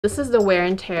This is the wear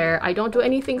and tear. I don't do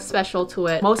anything special to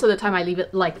it. Most of the time I leave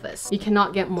it like this. You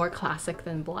cannot get more classic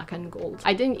than black and gold.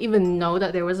 I didn't even know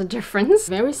that there was a difference.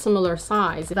 Very similar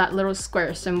size. That little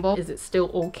square symbol, is it still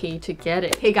okay to get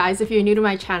it? Hey guys, if you're new to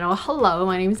my channel, hello,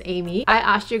 my name is Amy. I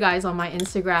asked you guys on my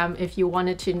Instagram if you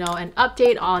wanted to know an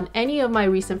update on any of my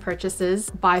recent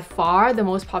purchases. By far, the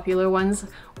most popular ones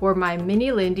were my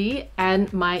Mini Lindy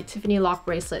and my Tiffany Lock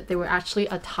Bracelet. They were actually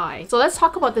a tie. So let's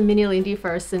talk about the Mini Lindy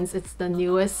first, since it's the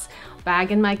newest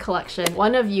bag in my collection.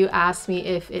 One of you asked me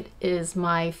if it is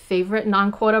my favorite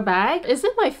non-quota bag. Is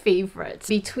it my favorite?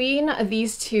 Between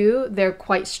these two, they're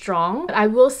quite strong. I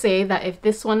will say that if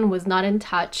this one was not in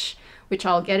touch, which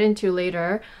I'll get into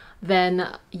later,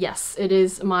 then yes, it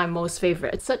is my most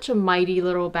favorite. It's such a mighty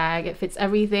little bag. It fits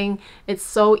everything. It's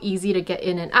so easy to get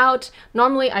in and out.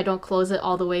 Normally, I don't close it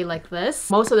all the way like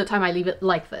this. Most of the time, I leave it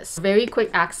like this. Very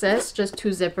quick access, just 2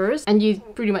 zippers, and you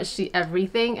pretty much see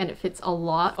everything, and it fits a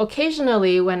lot.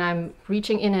 Occasionally, when I'm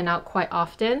reaching in and out quite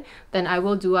often, then I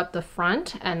will do up the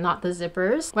front and not the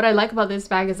zippers. What I like about this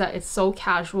bag is that it's so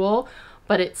casual,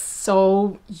 but it's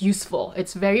so useful.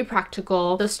 It's very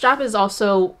practical. The strap is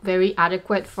also very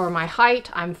adequate for my height.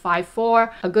 I'm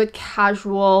 5'4", a good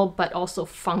casual but also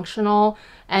functional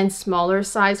and smaller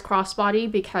size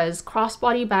crossbody, because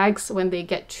crossbody bags, when they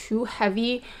get too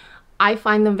heavy, I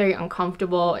find them very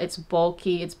uncomfortable. It's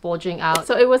bulky, it's bulging out.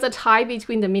 So it was a tie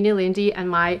between the Mini Lindy and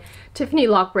my Tiffany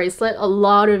Lock Bracelet. A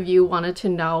lot of you wanted to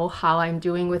know how I'm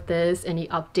doing with this, any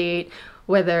update,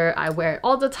 whether I wear it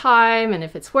all the time and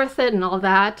if it's worth it and all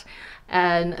that.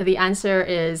 And the answer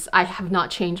is I have not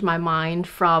changed my mind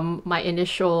from my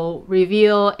initial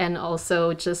reveal and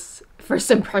also just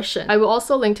first impression. I will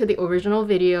also link to the original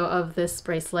video of this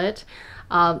bracelet.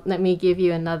 Let me give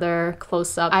you another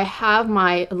close-up. I have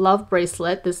my love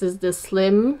bracelet. This is the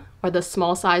slim or the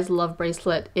small size love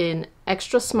bracelet in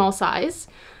extra small size.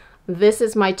 This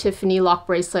is my Tiffany Lock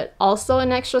Bracelet, also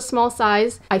an extra small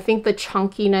size. I think the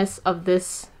chunkiness of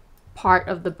this part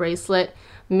of the bracelet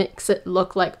makes it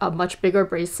look like a much bigger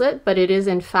bracelet, but it is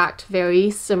in fact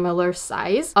very similar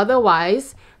size.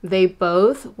 Otherwise, they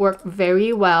both work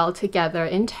very well together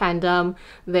in tandem.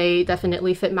 They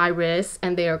definitely fit my wrist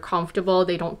and they are comfortable.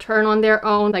 They don't turn on their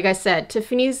own. Like I said,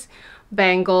 Tiffany's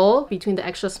bangle between the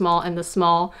extra small and the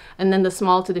small, and then the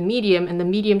small to the medium and the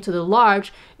medium to the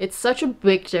large, it's such a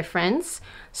big difference.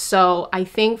 So I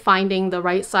think finding the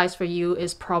right size for you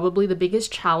is probably the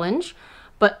biggest challenge.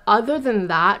 But other than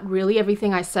that, really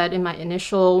everything I said in my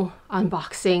initial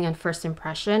unboxing and first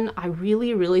impression, I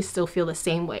really still feel the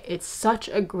same way. It's such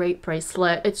a great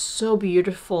bracelet. It's so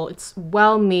beautiful. It's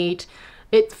well made.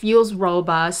 It feels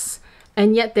robust.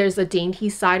 And yet there's a dainty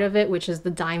side of it, which is the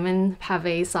diamond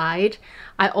pavé side.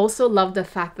 I also love the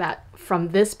fact that from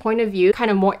this point of view,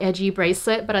 kind of more edgy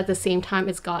bracelet, but at the same time,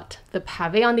 it's got the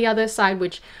pavé on the other side,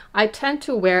 which I tend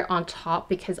to wear on top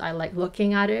because I like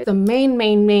looking at it. The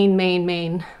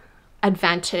main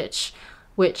advantage,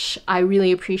 which I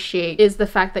really appreciate, is the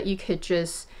fact that you could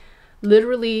just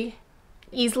literally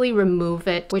easily remove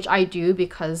it, which I do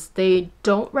because they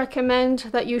don't recommend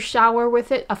that you shower with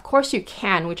it. Of course you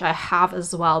can, which I have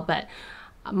as well, but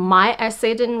my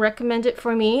essay didn't recommend it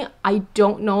for me. I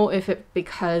don't know if it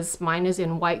because mine is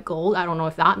in white gold. I don't know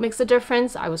if that makes a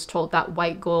difference. I was told that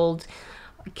white gold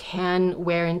can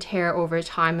wear and tear over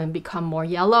time and become more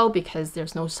yellow because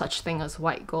there's no such thing as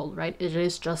white gold, right? It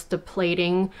is just the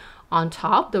plating on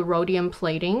top, the rhodium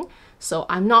plating. So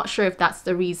I'm not sure if that's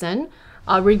the reason.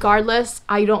 Regardless,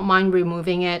 I don't mind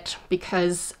removing it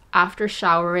because after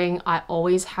showering, I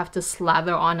always have to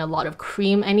slather on a lot of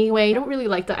cream anyway. I don't really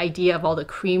like the idea of all the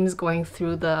creams going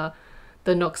through the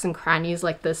nooks and crannies,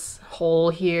 like this hole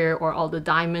here or all the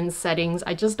diamond settings.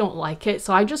 I just don't like it,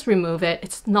 so I just remove it.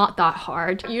 It's not that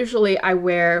hard. Usually I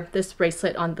wear this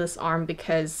bracelet on this arm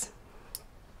because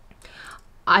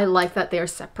I like that they're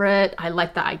separate. I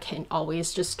like that I can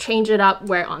always just change it up,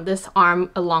 wear on this arm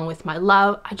along with my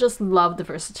love. I just love the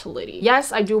versatility.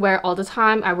 Yes, I do wear it all the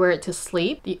time. I wear it to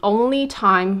sleep. The only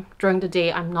time during the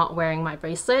day I'm not wearing my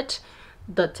bracelet,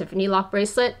 the Tiffany Lock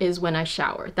Bracelet, is when I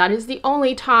shower. That is the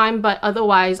only time, but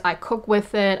otherwise I cook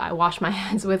with it, I wash my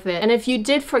hands with it. And if you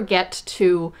did forget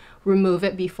to remove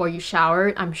it before you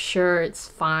shower, I'm sure it's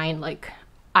fine. Like,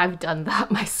 I've done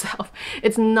that myself.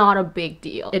 It's not a big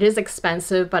deal. It is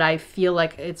expensive, but I feel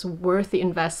like it's worth the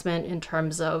investment in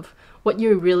terms of what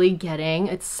you're really getting.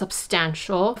 It's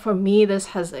substantial. For me, this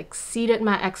has exceeded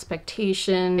my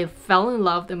expectation. I fell in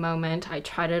love the moment I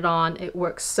tried it on. It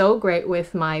works so great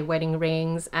with my wedding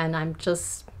rings, and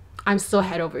I'm still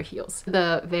head over heels.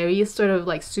 The very sort of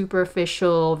like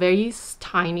superficial, very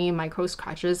tiny micro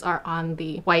scratches are on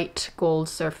the white gold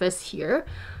surface here.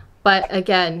 But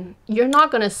again, you're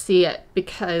not gonna see it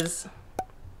because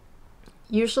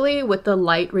usually with the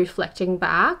light reflecting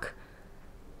back,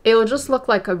 it will just look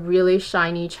like a really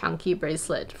shiny, chunky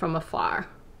bracelet from afar.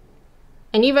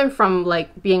 And even from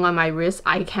like being on my wrist,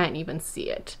 I can't even see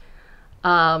it.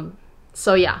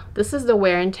 So yeah, this is the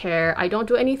wear and tear. I don't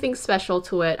do anything special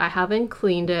to it. I haven't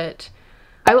cleaned it.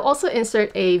 I will also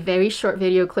insert a very short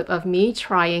video clip of me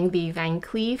trying the Van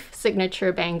Cleef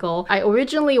signature bangle. I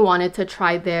originally wanted to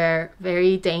try their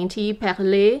very dainty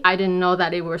perlé. I didn't know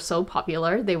that they were so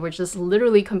popular. They were just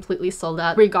literally completely sold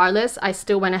out. Regardless, I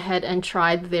still went ahead and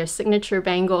tried their signature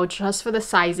bangle just for the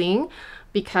sizing,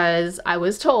 because I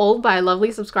was told by a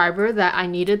lovely subscriber that I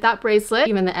needed that bracelet.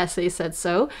 Even the essay said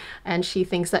so, and she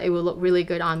thinks that it will look really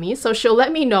good on me. So she'll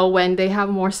let me know when they have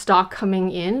more stock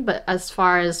coming in, but as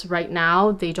far as right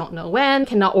now, they don't know when,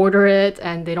 cannot order it,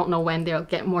 and they don't know when they'll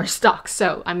get more stock.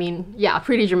 So I mean, yeah,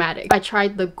 pretty dramatic. I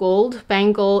tried the gold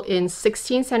bangle in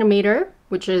 16 centimeter,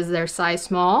 which is their size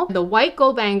small, the white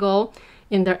gold bangle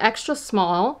in their extra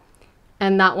small,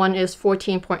 and that one is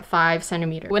 14.5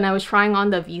 centimeter. When I was trying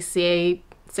on the VCA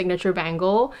signature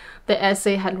bangle, the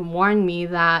essay had warned me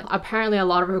that apparently a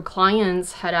lot of her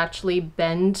clients had actually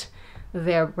bent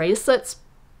their bracelets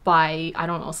by, I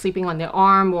don't know, sleeping on their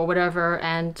arm or whatever,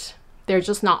 and they're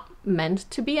just not meant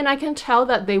to be. And I can tell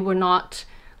that they were not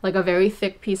like a very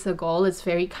thick piece of gold. It's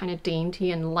very kind of dainty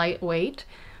and lightweight,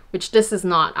 which this is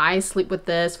not. I sleep with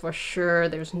this for sure.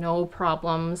 There's no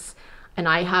problems. And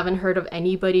I haven't heard of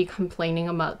anybody complaining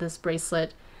about this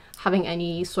bracelet having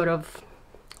any sort of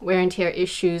wear and tear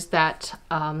issues that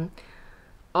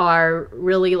are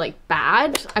really like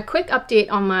bad. A quick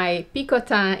update on my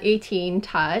Picotin 18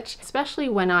 Touch, especially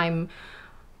when I'm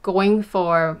going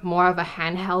for more of a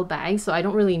handheld bag, so I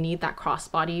don't really need that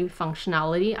crossbody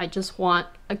functionality. I just want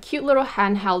a cute little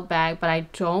handheld bag, but I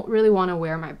don't really want to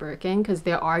wear my Birkin because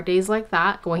there are days like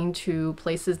that, going to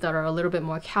places that are a little bit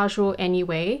more casual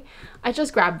anyway. I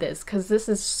just grabbed this because this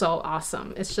is so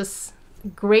awesome. It's just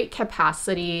great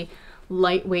capacity,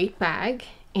 lightweight bag,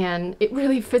 and it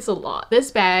really fits a lot.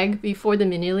 This bag, before the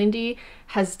Mini Lindy,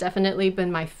 has definitely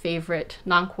been my favorite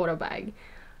non-quota bag.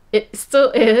 It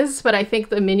still is, but I think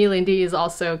the Mini Lindy is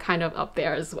also kind of up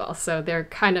there as well, so they're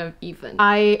kind of even.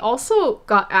 I also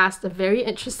got asked a very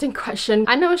interesting question,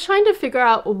 and I was trying to figure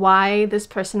out why this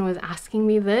person was asking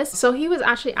me this. So he was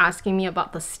actually asking me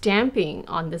about the stamping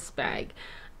on this bag,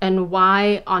 and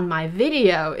why on my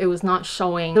video it was not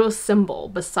showing a little symbol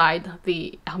beside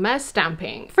the Hermes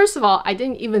stamping. First of all, I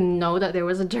didn't even know that there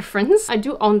was a difference. I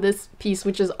do own this piece,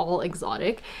 which is all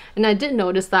exotic, and I did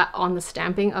notice that on the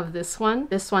stamping of this one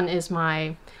is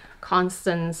my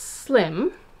Constance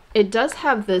Slim. It does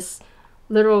have this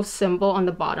little symbol on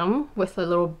the bottom with a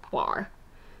little bar.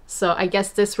 So I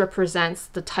guess this represents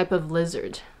the type of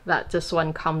lizard that this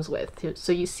one comes with.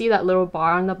 So you see that little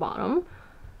bar on the bottom.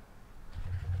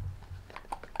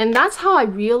 And that's how I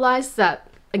realized that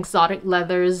exotic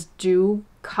leathers do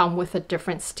come with a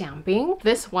different stamping.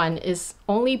 This one is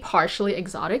only partially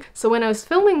exotic. So when I was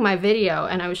filming my video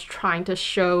and I was trying to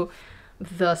show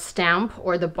the stamp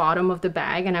or the bottom of the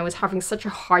bag, and I was having such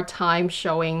a hard time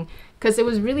showing because it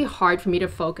was really hard for me to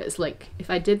focus. Like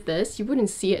if I did this, you wouldn't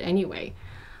see it anyway,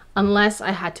 unless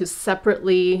I had to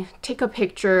separately take a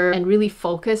picture and really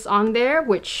focus on there,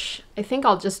 which I think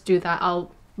I'll just do that.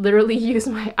 I'll literally use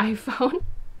my iPhone.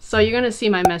 So you're gonna see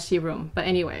my messy room, but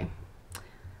anyway.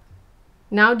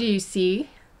 Now do you see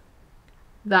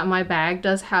that my bag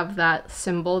does have that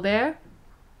symbol there?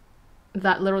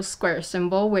 That little square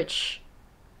symbol, which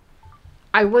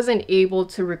I wasn't able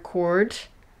to record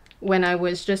when I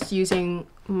was just using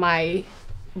my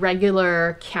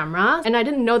regular camera. And I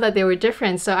didn't know that they were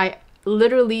different, so I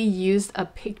literally used a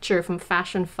picture from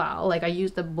Fashion File. Like I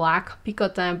used the black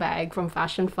Picotin bag from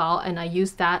Fashion File, and I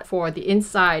used that for the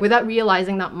inside without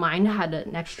realizing that mine had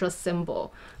an extra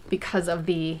symbol because of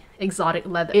the exotic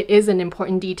leather. It is an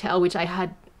important detail which I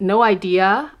had no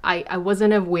idea. I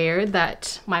wasn't aware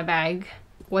that my bag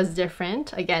was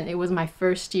different. Again, it was my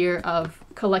first year of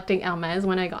collecting Hermes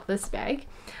when I got this bag.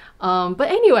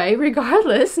 But anyway,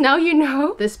 regardless, now you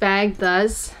know. This bag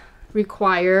does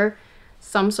require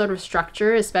some sort of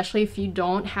structure, especially if you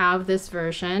don't have this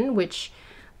version, which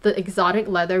the exotic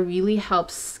leather really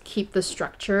helps keep the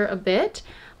structure a bit,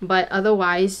 but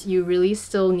otherwise you really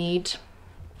still need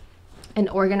an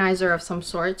organizer of some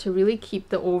sort to really keep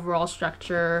the overall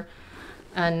structure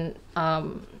and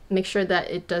make sure that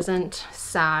it doesn't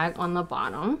sag on the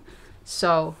bottom.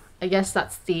 So I guess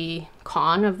that's the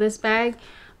con of this bag.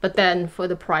 But then for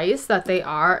the price that they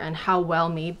are and how well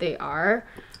made they are,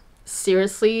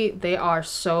 seriously, they are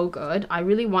so good. I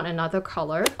really want another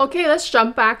color. Okay, let's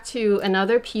jump back to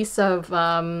another piece of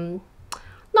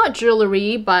not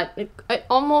jewelry, but it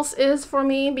almost is for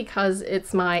me because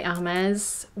it's my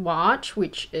Hermes watch,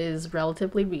 which is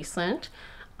relatively recent.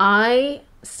 I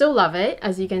still love it.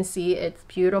 As you can see, it's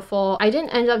beautiful. I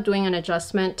didn't end up doing an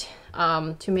adjustment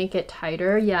to make it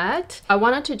tighter yet. I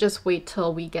wanted to just wait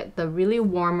till we get the really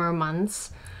warmer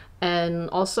months and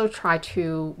also try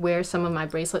to wear some of my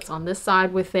bracelets on this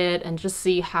side with it and just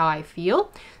see how I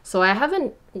feel. So I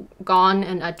haven't gone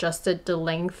and adjusted the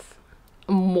length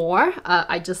more.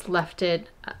 I just left it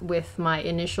with my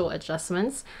initial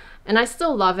adjustments and I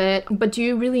still love it. But do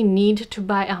you really need to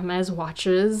buy Hermes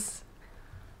watches?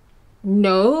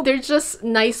 No, they're just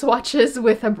nice watches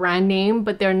with a brand name,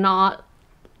 but they're not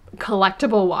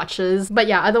collectible watches. But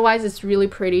yeah, otherwise it's really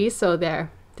pretty. So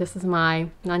there, this is my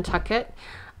Nantucket.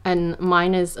 And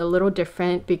mine is a little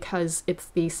different because it's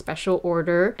the special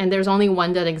order and there's only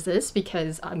one that exists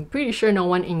because I'm pretty sure no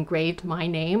one engraved my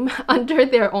name under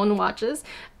their own watches,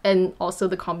 and also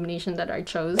the combination that I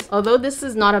chose. Although this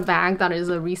is not a bag that is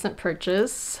a recent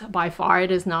purchase, by far it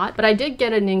is not, but I did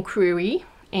get an inquiry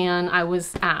and I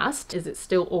was asked, is it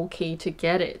still okay to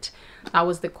get it? That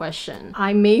was the question.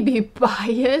 I may be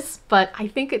biased, but I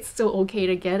think it's still okay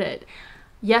to get it.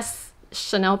 Yes,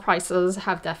 Chanel prices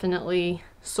have definitely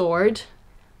soared,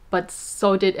 but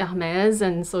so did Hermes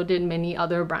and so did many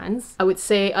other brands. I would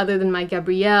say other than my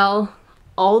Gabrielle,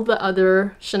 all the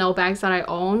other Chanel bags that I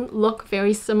own look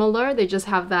very similar. They just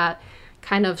have that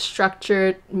kind of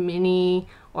structured mini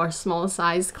or small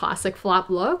size classic flap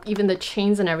look. Even the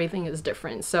chains and everything is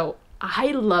different. So I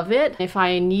love it. If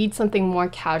I need something more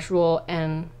casual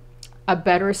and a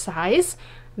better size,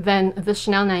 then the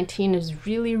Chanel 19 is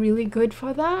really, really good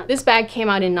for that. This bag came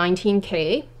out in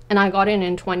 19K. And I got it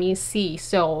in 20C,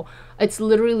 so it's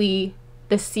literally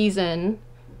the season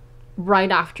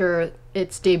right after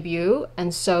its debut,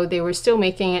 and so they were still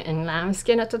making it in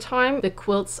lambskin at the time. The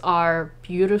quilts are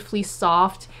beautifully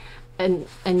soft, and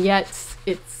yet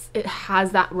it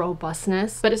has that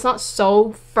robustness, but it's not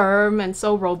so firm and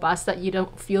so robust that you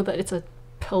don't feel that it's a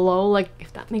pillow, like,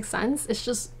 if that makes sense. It's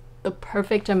just the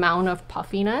perfect amount of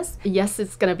puffiness. Yes,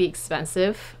 it's gonna be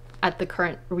expensive at the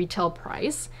current retail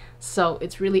price, so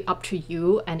it's really up to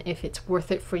you and if it's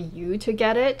worth it for you to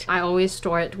get it. I always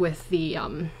store it with the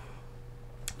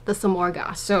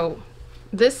Samorga. So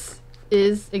this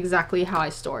is exactly how I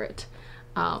store it.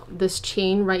 This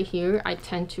chain right here, I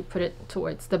tend to put it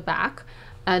towards the back,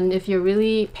 and if you're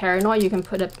really paranoid, you can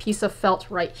put a piece of felt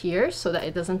right here so that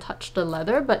it doesn't touch the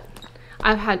leather, but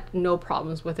I've had no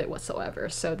problems with it whatsoever.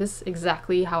 So this is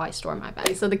exactly how I store my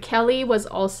bag. So the Kelly was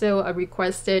also a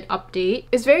requested update.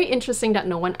 It's very interesting that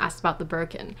no one asked about the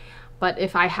Birkin, but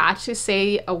if I had to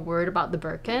say a word about the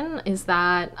Birkin, is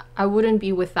that I wouldn't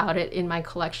be without it in my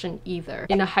collection either.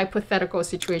 In a hypothetical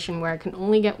situation where I can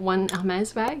only get one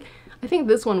Hermes bag, I think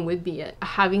this one would be it.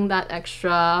 Having that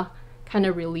extra kind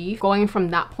of relief. Going from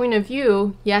that point of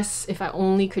view, yes, if I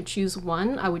only could choose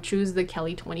one, I would choose the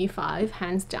Kelly 25,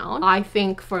 hands down. I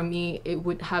think for me, it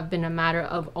would have been a matter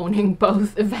of owning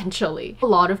both eventually. A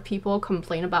lot of people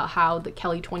complain about how the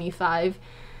Kelly 25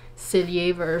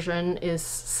 Cillier version is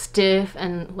stiff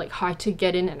and like hard to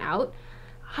get in and out.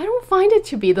 I don't find it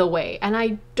to be the way, and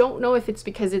I don't know if it's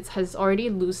because it has already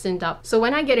loosened up. So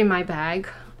when I get in my bag,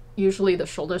 usually the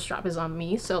shoulder strap is on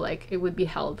me, so like it would be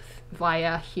held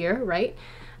via here, right?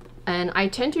 And I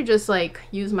tend to just like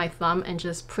use my thumb and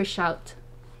just push out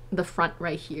the front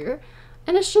right here,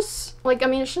 and it's just like, I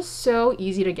mean, it's just so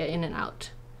easy to get in and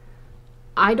out.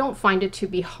 I don't find it to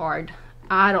be hard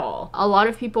at all. A lot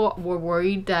of people were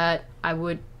worried that I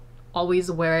would always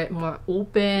wear it more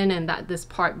open and that this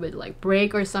part would like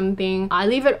break or something. I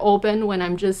leave it open when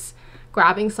I'm just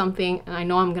grabbing something and I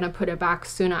know I'm gonna put it back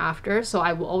soon after, so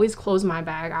I will always close my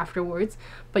bag afterwards.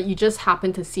 But you just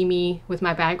happen to see me with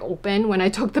my bag open when I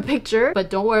took the picture, but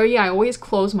don't worry, I always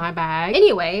close my bag.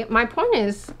 Anyway, my point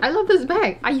is, I love this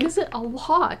bag. I use it a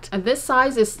lot, and this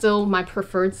size is still my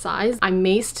preferred size. I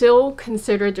may still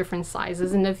consider different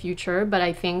sizes in the future, but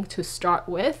I think to start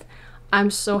with,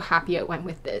 I'm so happy I went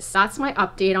with this. That's my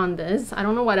update on this. I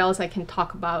don't know what else I can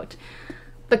talk about.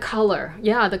 The color,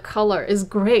 yeah, the color is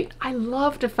great. I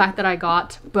love the fact that I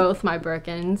got both my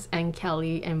Birkins and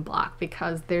Kelly in black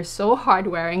because they're so hard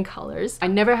wearing colors. I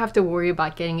never have to worry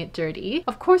about getting it dirty.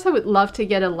 Of course, I would love to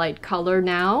get a light color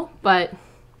now, but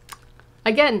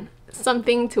again,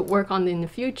 something to work on in the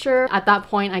future. At that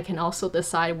point, I can also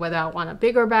decide whether I want a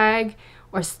bigger bag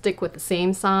or stick with the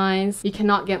same size. You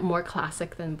cannot get more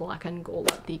classic than black and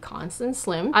gold at the Constance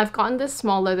Slim. I've gotten this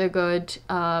small leather good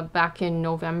back in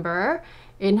November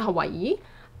in Hawaii,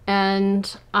 and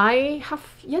I have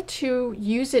yet to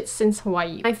use it since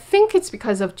Hawaii. I think it's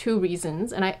because of two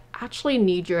reasons, and I actually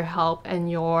need your help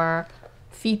and your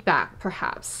feedback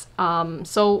perhaps.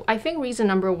 So I think reason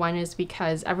number one is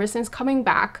because ever since coming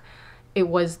back, it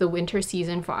was the winter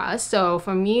season for us. So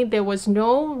for me, there was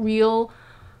no real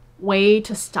way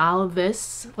to style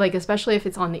this, like especially if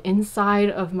it's on the inside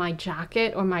of my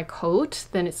jacket or my coat,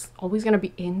 then it's always gonna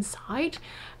be inside.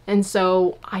 And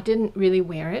so I didn't really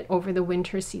wear it over the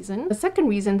winter season. The second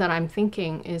reason that I'm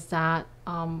thinking is that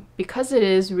because it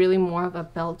is really more of a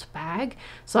belt bag,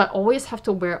 so I always have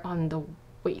to wear it on the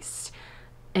waist.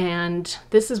 And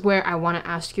this is where I want to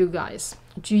ask you guys,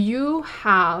 do you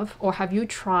have or have you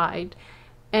tried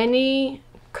any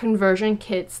conversion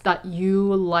kits that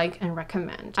you like and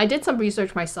recommend? I did some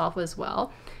research myself as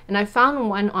well, and I found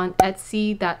one on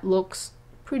Etsy that looks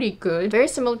pretty good, very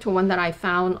similar to one that I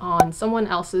found on someone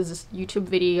else's YouTube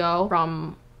video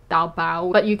from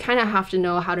Taobao, but you kind of have to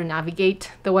know how to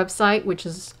navigate the website, which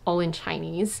is all in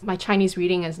Chinese. My Chinese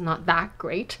reading is not that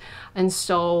great, and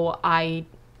so I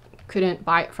couldn't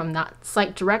buy it from that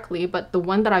site directly, but the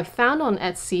one that I found on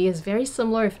Etsy is very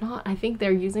similar. If not, I think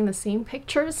they're using the same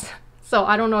pictures. So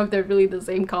I don't know if they're really the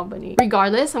same company.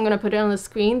 Regardless, I'm gonna put it on the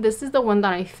screen. This is the one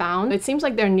that I found. It seems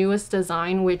like their newest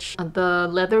design, which the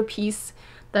leather piece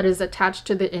that is attached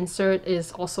to the insert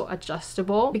is also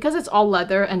adjustable. Because it's all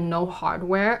leather and no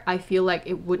hardware, I feel like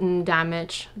it wouldn't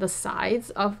damage the sides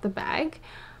of the bag.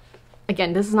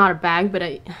 Again, this is not a bag, but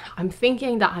I'm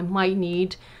thinking that I might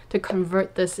need to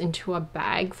convert this into a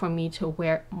bag for me to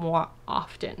wear it more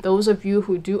often. Those of you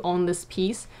who do own this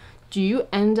piece, do you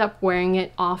end up wearing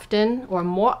it often or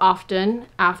more often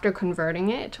after converting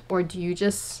it? Or do you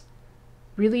just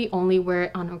really only wear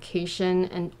it on occasion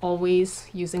and always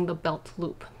using the belt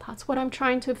loop? That's what I'm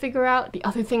trying to figure out. The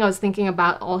other thing I was thinking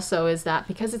about also is that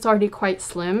because it's already quite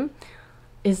slim,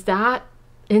 is that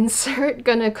insert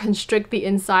gonna constrict the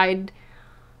inside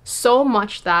so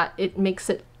much that it makes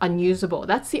it unusable?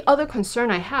 That's the other concern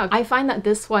I have. I find that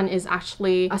this one is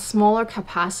actually a smaller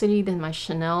capacity than my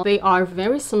Chanel. They are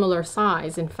very similar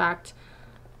size. In fact,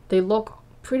 they look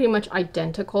pretty much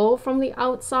identical from the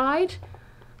outside,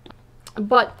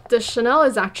 but the Chanel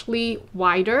is actually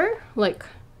wider. Like,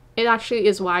 it actually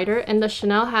is wider, and the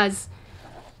Chanel has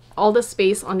all the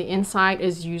space on the inside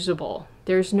is usable.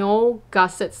 There's no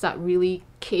gussets that really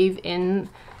cave in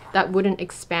that wouldn't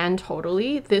expand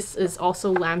totally. This is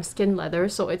also lambskin leather,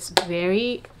 so it's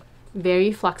very,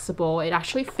 very flexible. It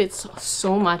actually fits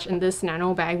so much in this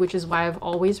nano bag, which is why I've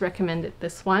always recommended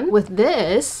this one. With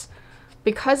this,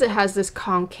 because it has this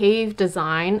concave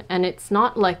design and it's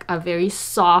not like a very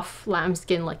soft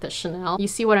lambskin like the Chanel, you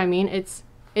see what I mean? It's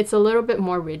a little bit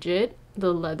more rigid.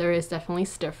 The leather is definitely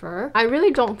stiffer. I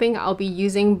really don't think I'll be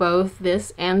using both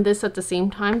this and this at the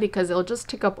same time because it'll just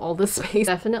take up all the space.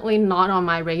 Definitely not on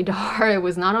my radar. It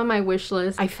was not on my wish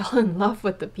list. I fell in love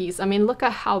with the piece. I mean, look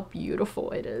at how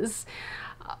beautiful it is.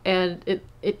 And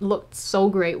it looked so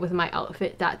great with my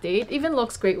outfit that day. It even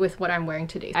looks great with what I'm wearing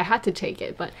today. I had to take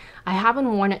it, but I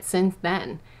haven't worn it since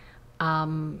then,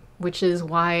 which is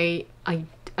why I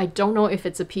don't know if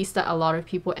it's a piece that a lot of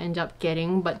people end up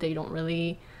getting, but they don't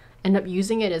really end up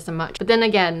using it as much. But then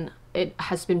again, it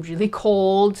has been really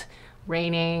cold,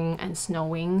 raining and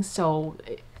snowing, so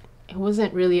it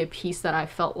wasn't really a piece that I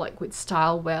felt like would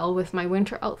style well with my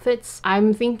winter outfits.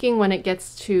 I'm thinking when it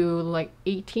gets to like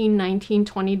 18, 19,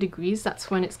 20 degrees,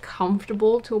 that's when it's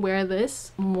comfortable to wear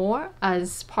this more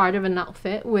as part of an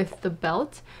outfit with the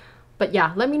belt. But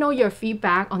yeah, let me know your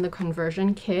feedback on the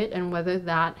conversion kit and whether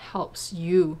that helps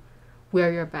you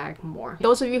wear your bag more.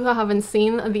 Those of you who haven't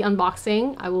seen the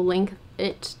unboxing, I will link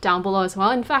it down below as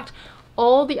well. In fact,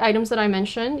 all the items that I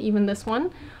mentioned, even this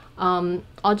one,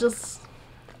 I'll just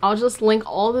link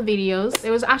all the videos.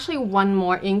 There was actually one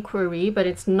more inquiry, but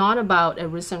it's not about a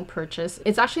recent purchase.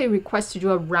 It's actually a request to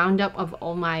do a roundup of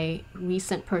all my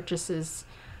recent purchases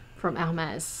from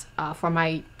Hermes for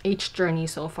my H journey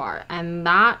so far, and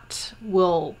that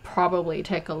will probably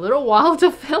take a little while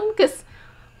to film because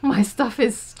my stuff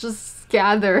is just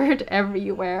gathered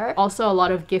everywhere. Also a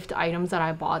lot of gift items that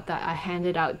I bought that I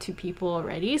handed out to people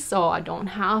already, so I don't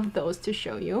have those to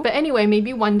show you. But anyway,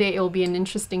 maybe one day it'll be an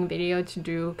interesting video to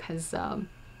do because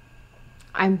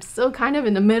I'm still kind of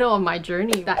in the middle of my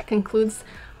journey. That concludes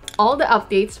all the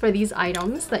updates for these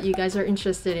items that you guys are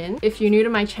interested in. If you're new to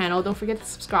my channel, don't forget to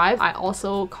subscribe. I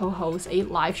also co-host a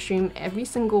live stream every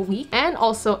single week and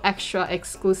also extra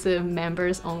exclusive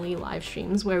members only live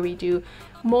streams where we do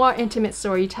more intimate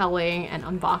storytelling and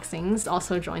unboxings.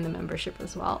 Also join the membership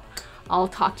as well. I'll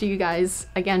talk to you guys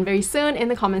again very soon in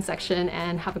the comment section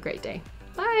and have a great day.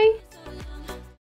 Bye!